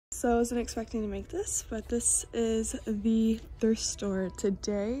So I wasn't expecting to make this, but this is the thrift store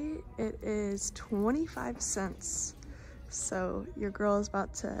today. It is 25 cents. So your girl is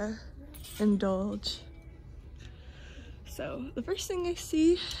about to indulge. So the first thing I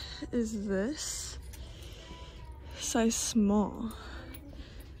see is this, size small.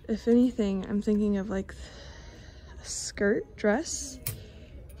 If anything, I'm thinking of like a skirt dress.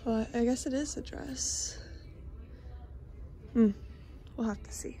 Well, I guess it is a dress. We'll have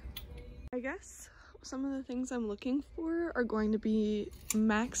to see. I guess some of the things I'm looking for are going to be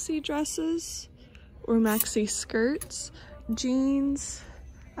maxi dresses or maxi skirts, jeans.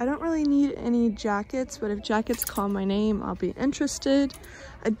 I don't really need any jackets, but if jackets call my name, I'll be interested.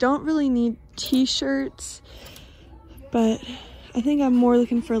 I don't really need t-shirts, but I think I'm more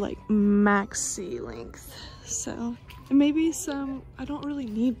looking for like maxi length. So, and maybe some, I don't really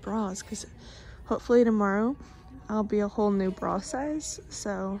need bras because hopefully tomorrow I'll be a whole new bra size.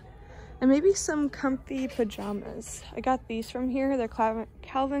 So, and maybe some comfy pajamas. I got these from here. They're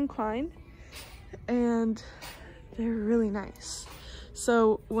Calvin Klein and they're really nice.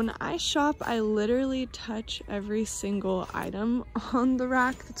 So when I shop, I literally touch every single item on the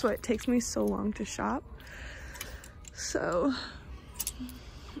rack. That's why it takes me so long to shop. So,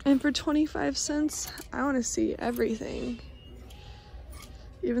 and for 25 cents, I want to see everything.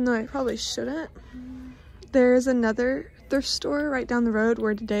 Even though I probably shouldn't. There's another thrift store right down the road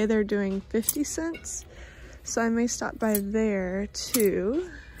where today they're doing 50 cents. So I may stop by there too.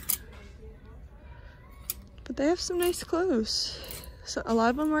 But they have some nice clothes. So a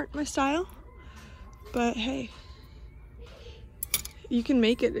lot of them aren't my style, but hey, you can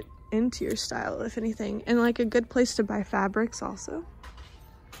make it into your style if anything. And like a good place to buy fabrics also.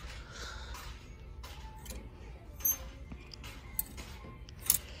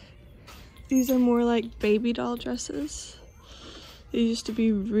 These are more like baby doll dresses. They used to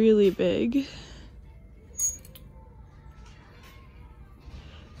be really big.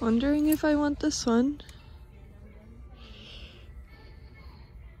 Wondering if I want this one.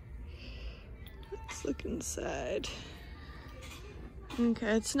 Let's look inside.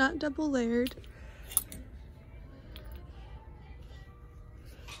 Okay, it's not double layered.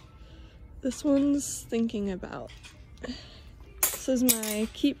 This one's thinking about. This is my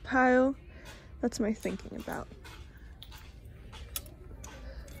keep pile. That's my thinking about.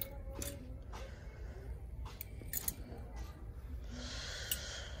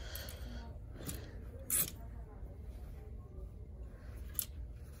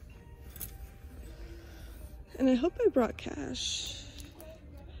 And I hope I brought cash.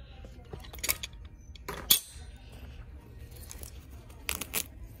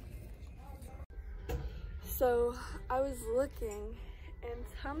 So I was looking, and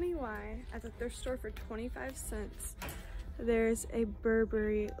tell me why at the thrift store for 25 cents there's a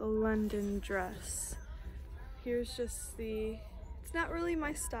Burberry London dress. Here's just the, it's not really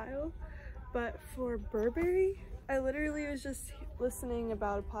my style, but for Burberry, I literally was just listening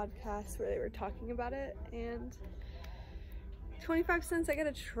about a podcast where they were talking about it, and 25 cents, I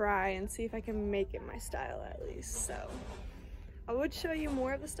gotta try and see if I can make it my style at least. So I would show you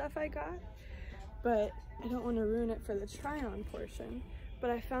more of the stuff I got, but I don't want to ruin it for the try-on portion. But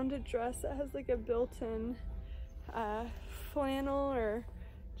I found a dress that has like a built-in flannel or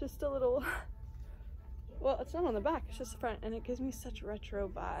just a little, well, it's not on the back, it's just the front, and it gives me such retro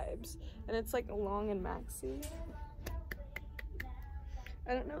vibes. And it's like long and maxi.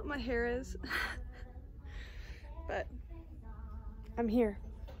 I don't know what my hair is, but I'm here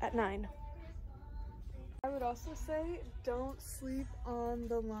at 9. I would also say don't sleep on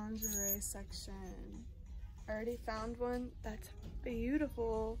the lingerie section. I already found one that's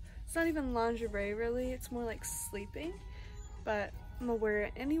beautiful. It's not even lingerie really, it's more like sleeping, but I'm gonna wear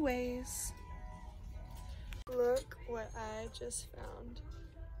it anyways. Look what I just found.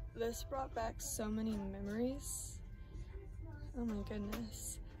 This brought back so many memories. Oh my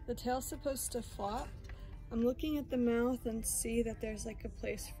goodness. The tail's supposed to flop. I'm looking at the mouth and see that there's like a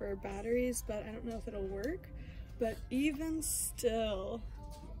place for batteries, but I don't know if it'll work. But even still,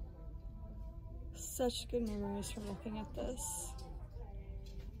 such good memories from looking at this.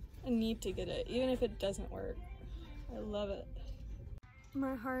 I need to get it, even if it doesn't work. I love it.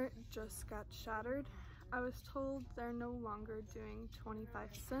 My heart just got shattered. I was told they're no longer doing 25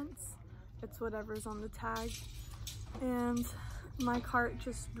 cents. It's whatever's on the tag. And my cart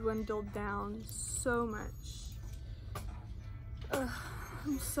just dwindled down so much.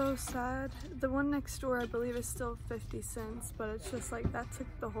 I'm so sad. The one next door I believe is still 50 cents, but it's just like that took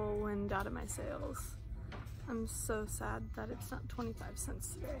the whole wind out of my sails. I'm so sad that it's not 25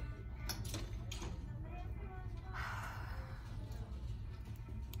 cents today.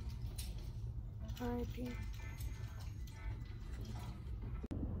 R.I.P.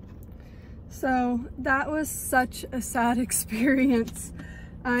 So that was such a sad experience.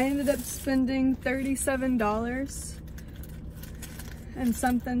 I ended up spending $37 and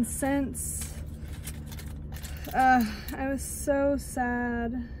something cents. I was so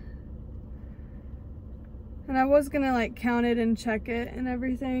sad. And I was gonna like count it and check it and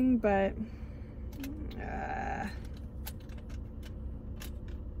everything, but I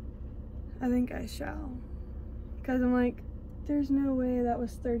think I shall. Because I'm like, there's no way that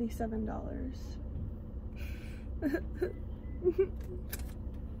was $37.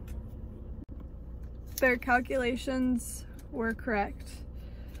 Their calculations were correct.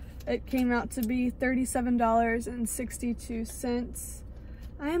 It came out to be $37.62.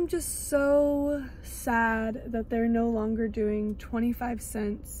 I am just so sad that they're no longer doing 25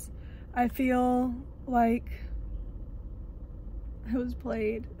 cents. I feel like I was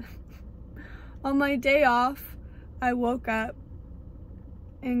played. On my day off, I woke up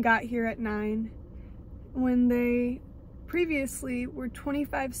and got here at 9 when they previously were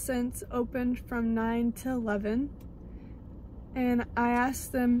 25 cents opened from 9 to 11. And I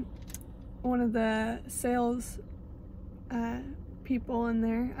asked them, one of the sales people in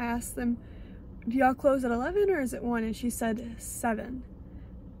there, I asked them, do y'all close at 11 or is it 1? And she said 7.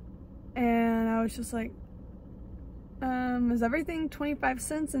 And I was just like, is everything 25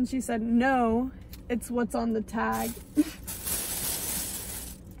 cents? And she said, no, it's what's on the tag.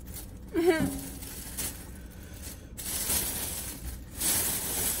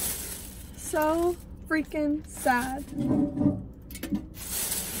 So freaking sad.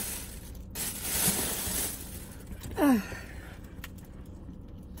 I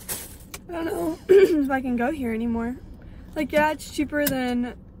don't know if I can go here anymore. Like, yeah, it's cheaper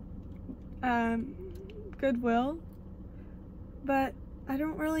than Goodwill, but I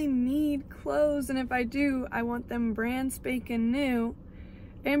don't really need clothes, and if I do, I want them brand spanking new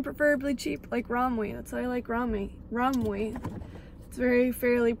and preferably cheap, like Romwe. That's why I like Romwe. It's very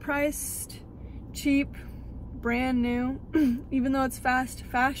fairly priced, cheap, brand new. Even though it's fast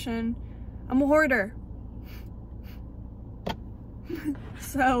fashion, I'm a hoarder.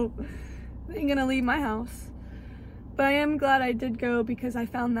 So I ain't gonna leave my house. But I am glad I did go because I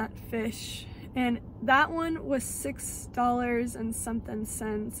found that fish. And that one was $6 and something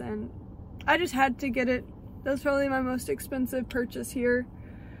cents. And I just had to get it. That was probably my most expensive purchase here.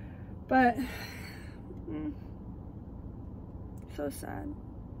 But so sad.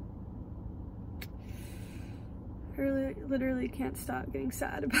 I literally can't stop getting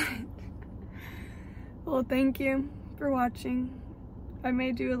sad about it. Well, thank you for watching. I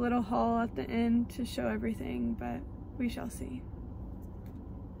may do a little haul at the end to show everything, but we shall see.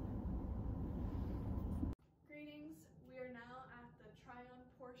 Greetings. We are now at the try-on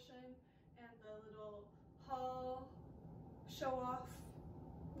portion and the little haul show-off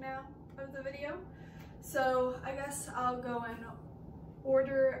now of the video. So I guess I'll go in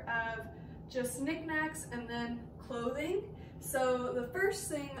order of just knickknacks and then clothing. So the first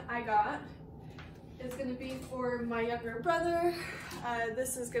thing I got is going to be for my younger brother.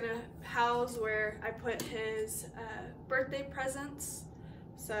 This is going to house where I put his birthday presents.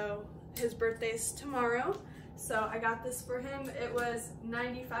 So his birthday's tomorrow. So I got this for him. It was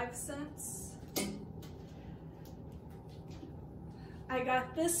 95 cents. I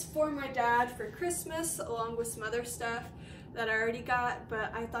got this for my dad for Christmas along with some other stuff that I already got,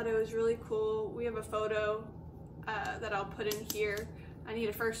 but I thought it was really cool. We have a photo that I'll put in here. I need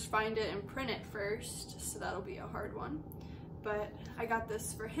to first find it and print it first, so that'll be a hard one. But I got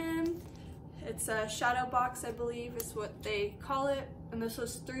this for him. It's a shadow box, I believe is what they call it. And this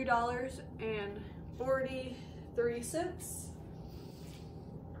was $3.43.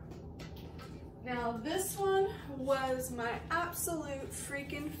 Now this one was my absolute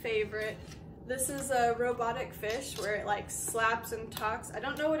freaking favorite. This is a robotic fish where it like slaps and talks. I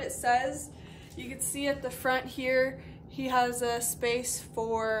don't know what it says. You can see at the front here, he has a space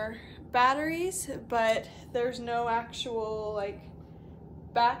for batteries, but there's no actual like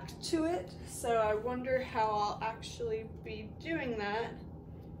back to it. So I wonder how I'll actually be doing that.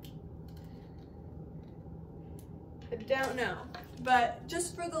 I don't know, but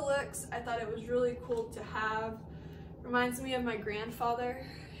just for the looks, I thought it was really cool to have. Reminds me of my grandfather,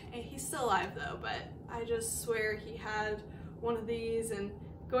 and he's still alive though, but I just swear he had one of these, and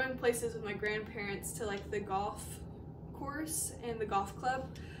going places with my grandparents to like the golf course and the golf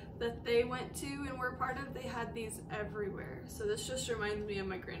club that they went to and were part of, they had these everywhere. So this just reminds me of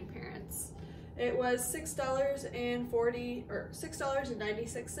my grandparents. It was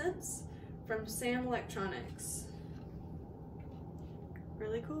 $6.96 from Sam Electronics.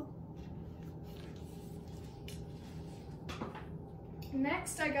 Really cool.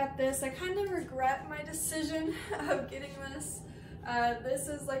 Next, I got this. I kind of regret my decision of getting this. This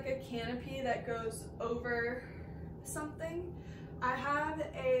is like a canopy that goes over something. I have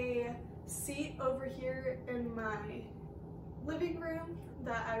a seat over here in my living room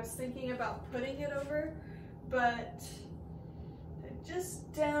that I was thinking about putting it over, but I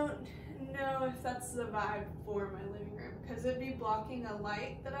just don't know if that's the vibe for my living room because it'd be blocking a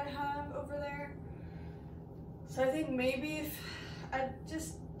light that I have over there. So I think maybe I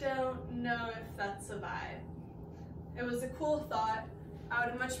just don't know if that's a vibe. It was a cool thought. I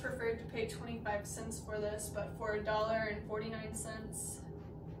would have much preferred to pay 25 cents for this, but for $1.49,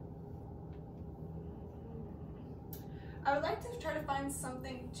 I would like to try to find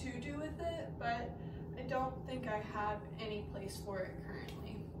something to do with it, but I don't think I have any place for it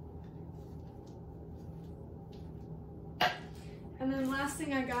currently. And then last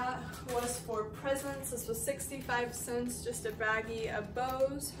thing I got was for presents. This was 65 cents, just a baggie of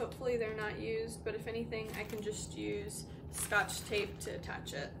bows. Hopefully they're not used, but if anything, I can just use Scotch tape to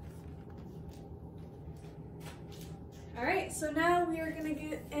attach it. All right, so now we are gonna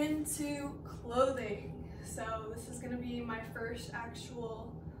get into clothing. So this is gonna be my first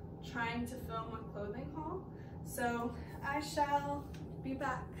actual trying to film a clothing haul. So I shall be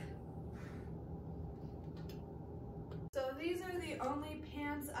back. So these are the only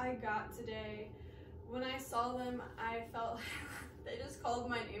pants I got today. When I saw them, I felt they just called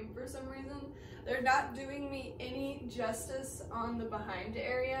my name for some reason. They're not doing me any justice on the behind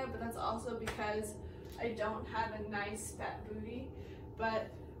area, but that's also because I don't have a nice fat booty. But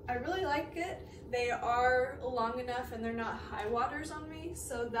I really like it. They are long enough and they're not high waters on me,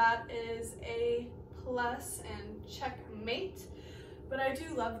 so that is a plus and checkmate. But I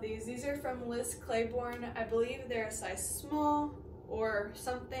do love these. These are from Liz Claiborne. I believe they're a size small or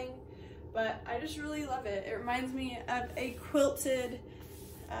something, but I just really love it. It reminds me of a quilted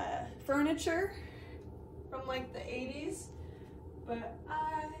furniture from like the 80s, but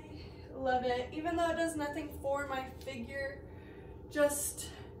I love it. Even though it does nothing for my figure, I just,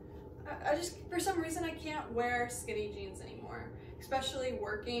 for some reason, I can't wear skinny jeans anymore, especially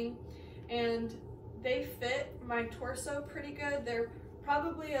working, and they fit my torso pretty good. They're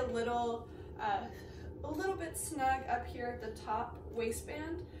probably a little bit snug up here at the top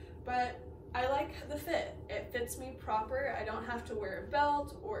waistband, but I like the fit. It fits me proper. I don't have to wear a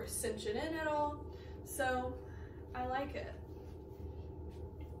belt or cinch it in at all, so I like it.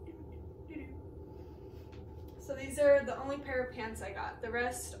 So these are the only pair of pants I got. The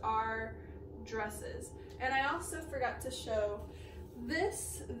rest are dresses. And I also forgot to show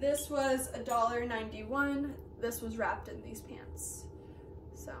this. This was $1.91. This was wrapped in these pants.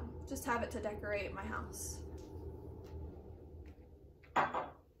 So just have it to decorate my house.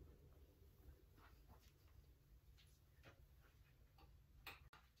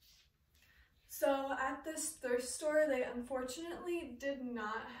 So at this thrift store, they unfortunately did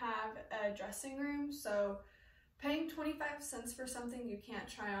not have a dressing room. So paying 25 cents for something you can't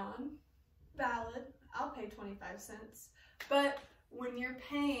try on, valid, I'll pay 25 cents. But when you're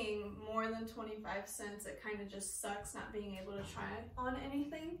paying more than 25 cents, it kind of just sucks not being able to try on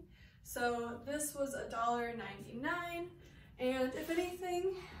anything. So this was $1.99. And if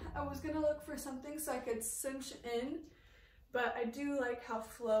anything, I was gonna look for something so I could cinch in, but I do like how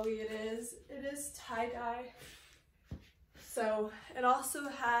flowy it is. It is tie-dye. So it also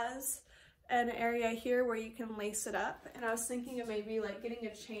has an area here where you can lace it up. And I was thinking of maybe like getting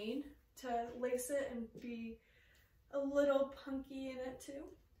a chain to lace it and be a little punky in it too.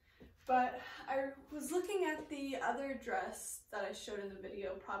 But I was looking at the other dress that I showed in the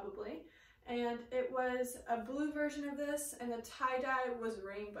video probably, and it was a blue version of this and the tie-dye was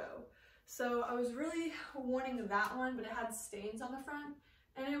rainbow. So I was really wanting that one, but it had stains on the front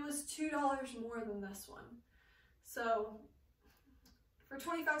and it was $2 more than this one. So for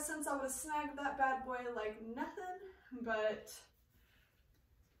 25 cents I would have snagged that bad boy like nothing, but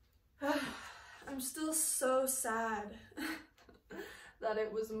I'm still so sad that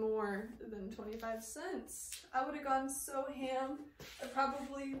it was more than 25 cents. I would have gone so ham. I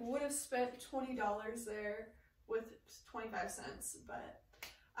probably would have spent $20 there with 25 cents, but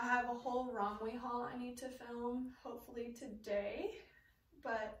I have a whole Romley haul I need to film, hopefully today.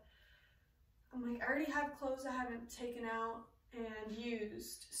 But I'm like, I already have clothes I haven't taken out and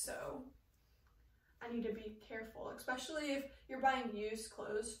used, so I need to be careful, especially if you're buying used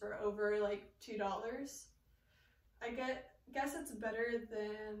clothes for over like $2. I guess it's better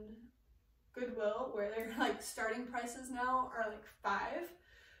than Goodwill, where they're like starting prices now are like $5,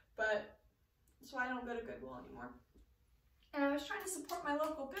 but that's why I don't go to Goodwill anymore. And I was trying to support my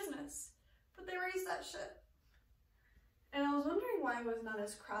local business, but they raised that shit. And I was wondering why it was not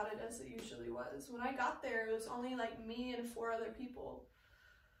as crowded as it usually was. When I got there, it was only like me and 4 other people.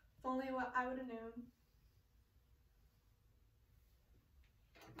 If only what I would have known.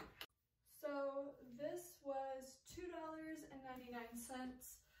 So this was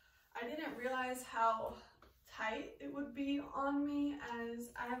 $2.99. I didn't realize how tight it would be on me,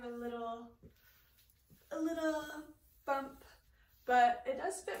 as I have a little bump, but it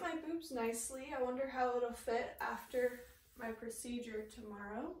does fit my boobs nicely. I wonder how it'll fit after my procedure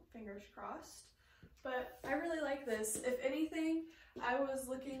tomorrow, fingers crossed. But I really like this. If anything, I was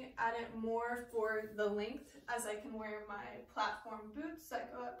looking at it more for the length, as I can wear my platform boots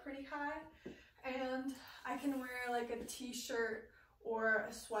that go up pretty high, and I can wear like a t-shirt or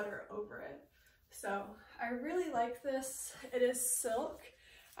a sweater over it. So I really like this. It is silk.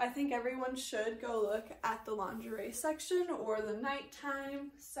 I think everyone should go look at the lingerie section or the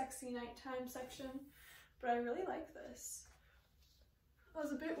nighttime, sexy nighttime section, but I really like this. I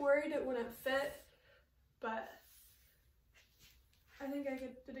was a bit worried it wouldn't fit, but I think I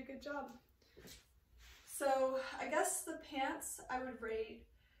did a good job. So I guess the pants I would rate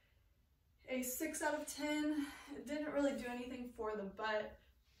a 6 out of 10. It didn't really do anything for the butt.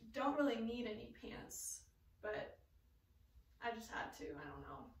 Don't really need any pants, but I just had to, I don't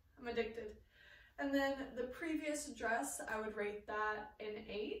know. I'm addicted. And then the previous dress, I would rate that an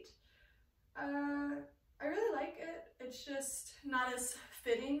 8. I really like it. It's just not as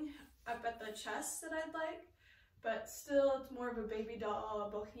fitting up at the chest that I'd like, but still it's more of a baby doll,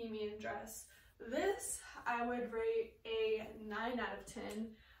 bohemian dress. This I would rate a 9 out of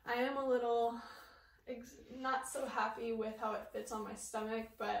 10. I am a little not so happy with how it fits on my stomach,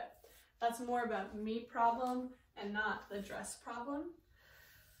 but that's more of a me problem and not the dress problem.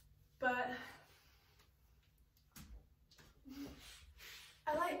 But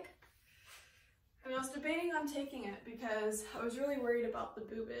and I was debating on taking it because I was really worried about the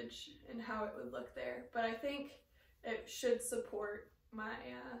boobage and how it would look there, but I think it should support my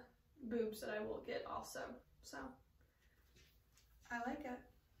boobs that I will get also. So I like it.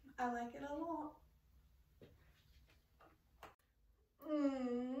 I like it a lot.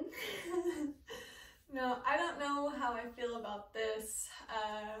 No, I don't know how I feel about this.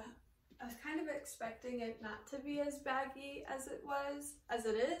 I was kind of expecting it not to be as baggy as it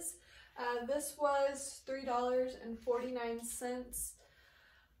is. This was $3.49.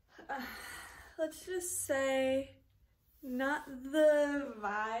 Let's just say not the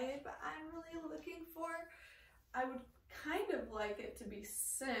vibe I'm really looking for. I would kind of like it to be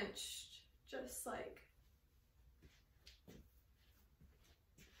cinched, just like,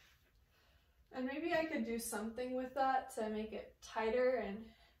 and maybe I could do something with that to make it tighter and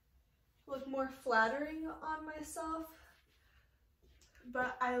look more flattering on myself.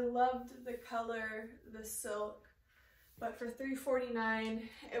 But I loved the color, the silk, but for $3.49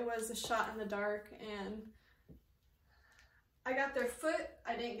 it was a shot in the dark, and I got their foot,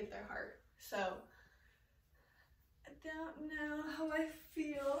 I didn't get their heart. So I don't know how I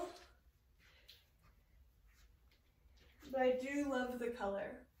feel, but I do love the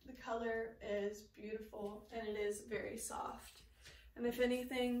color. The color is beautiful and it is very soft. And if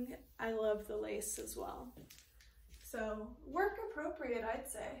anything, I love the lace as well. So work appropriate, I'd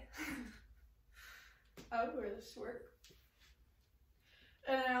say. I would wear this to work.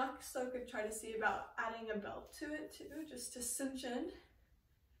 And I also could try to see about adding a belt to it too, just to cinch in.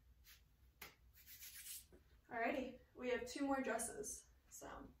 Alrighty, we have 2 more dresses, so.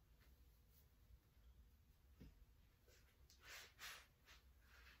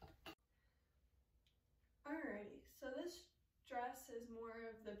 Alrighty, so this dress is more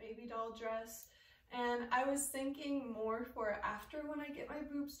of the baby doll dress, and I was thinking more for after when I get my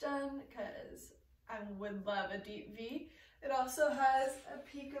boobs done, because I would love a deep V. It also has a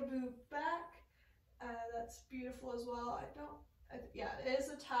peekaboo back. That's beautiful as well. Yeah, it is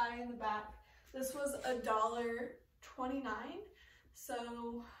a tie in the back. This was $1.29,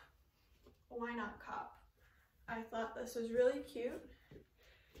 so why not cop? I thought this was really cute.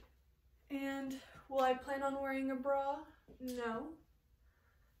 And will I plan on wearing a bra? No.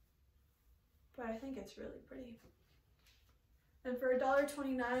 But I think it's really pretty. And for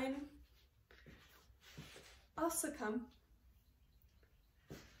 $1.29, I'll succumb.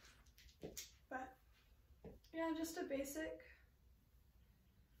 But yeah, just a basic.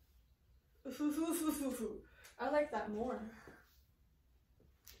 I like that more.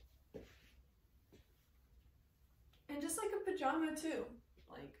 And just like a pajama too.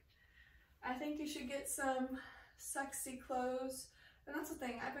 Like, I think you should get some sexy clothes. And that's the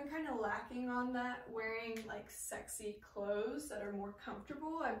thing, I've been kind of lacking on that, wearing like sexy clothes that are more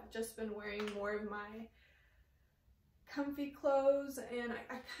comfortable. I've just been wearing more of my comfy clothes, and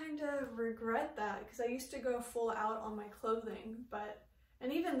I kind of regret that because I used to go full out on my clothing,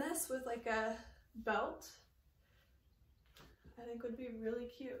 and even this with like a belt, I think would be really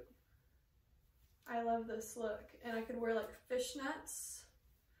cute. I love this look, and I could wear like fishnets.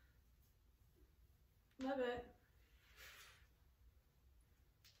 Love it.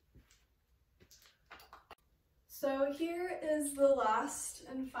 So here is the last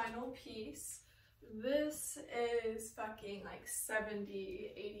and final piece. This is fucking like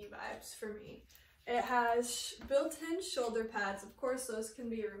 70, 80 vibes for me. It has built-in shoulder pads. Of course, those can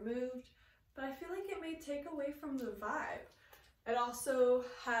be removed, but I feel like it may take away from the vibe. It also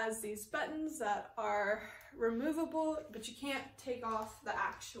has these buttons that are removable, but you can't take off the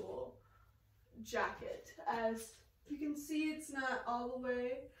actual jacket. As you can see, it's not all the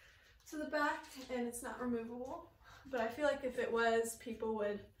way to the back and it's not removable, but I feel like if it was, people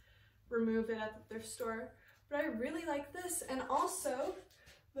would remove it at the thrift store. But I really like this, and also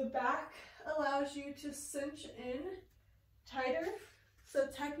the back allows you to cinch in tighter. So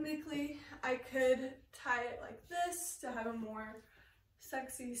technically I could tie it like this to have a more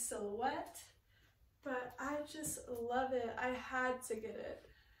sexy silhouette, but I just love it. I had to get it.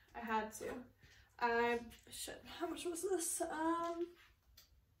 I had to. How much was this?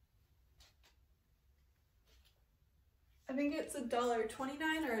 I think it's $1.29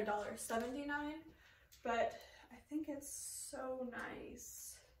 or $1.79, but I think it's so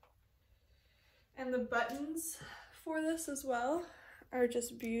nice. And the buttons for this as well are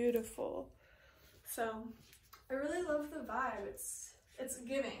just beautiful. So I really love the vibe. It's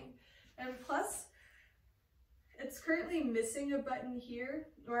giving. And plus, it's currently missing a button here,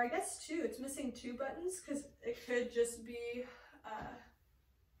 or I guess two. It's missing two buttons because it could just be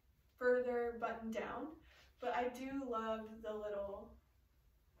further buttoned down. But I do love the little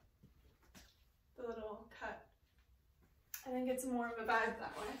cut. I think it's more of a vibe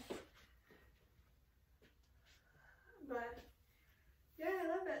that way. But yeah, I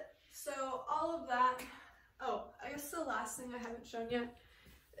love it. So all of that. Oh, I guess the last thing I haven't shown yet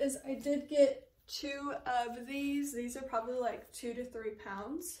is I did get 2 of these. These are probably like 2 to 3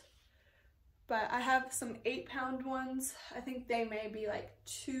 pounds. But I have some 8-pound ones. I think they may be like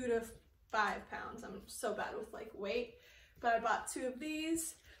 2 to 5 pounds. I'm so bad with like weight. But I bought 2 of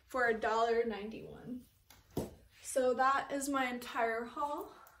these for $1.91. So that is my entire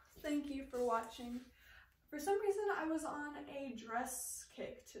haul. Thank you for watching. For some reason, I was on a dress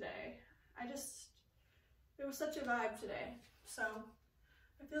kick today. It was such a vibe today. So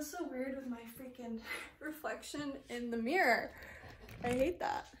I feel so weird with my freaking reflection in the mirror. I hate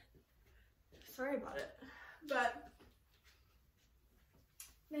that. Sorry about it. But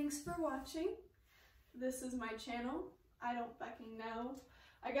thanks for watching. This is my channel. I don't fucking know.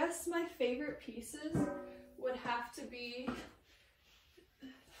 I guess my favorite pieces would have to be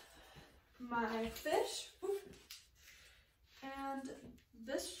my fish and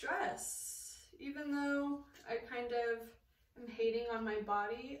this dress. Even though I kind of am hating on my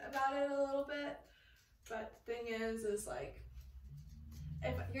body about it a little bit, but the thing is like,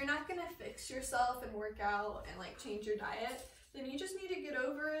 if you're not gonna fix yourself and work out and like change your diet, then you just need to get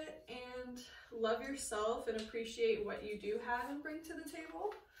over it and love yourself and appreciate what you do have and bring to the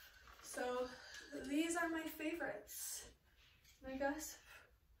table. So these are my favorites, I guess,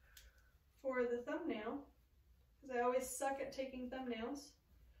 for the thumbnail, because I always suck at taking thumbnails,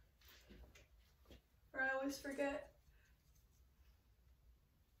 or I always forget.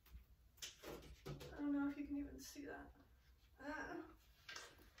 I don't know if you can even see that.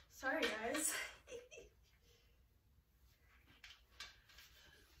 Sorry guys.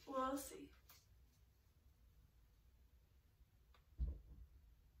 We'll see.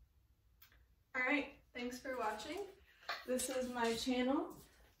 Alright, thanks for watching. This is my channel.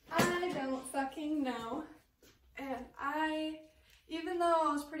 I don't fucking know. And even though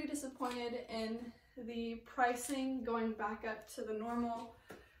I was pretty disappointed in the pricing going back up to the normal,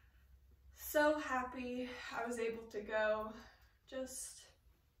 so happy I was able to go.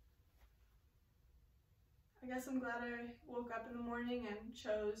 I guess I'm glad I woke up in the morning and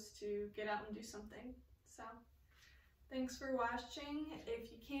chose to get out and do something. So thanks for watching.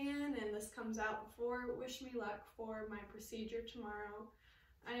 If you can, and this comes out before, wish me luck for my procedure tomorrow.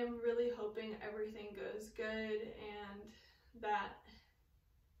 I am really hoping everything goes good and that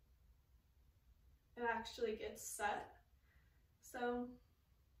it actually gets set. So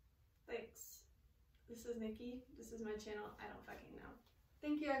thanks. This is Nikki. This is my channel. I don't fucking know.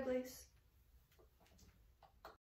 Thank you, uglies.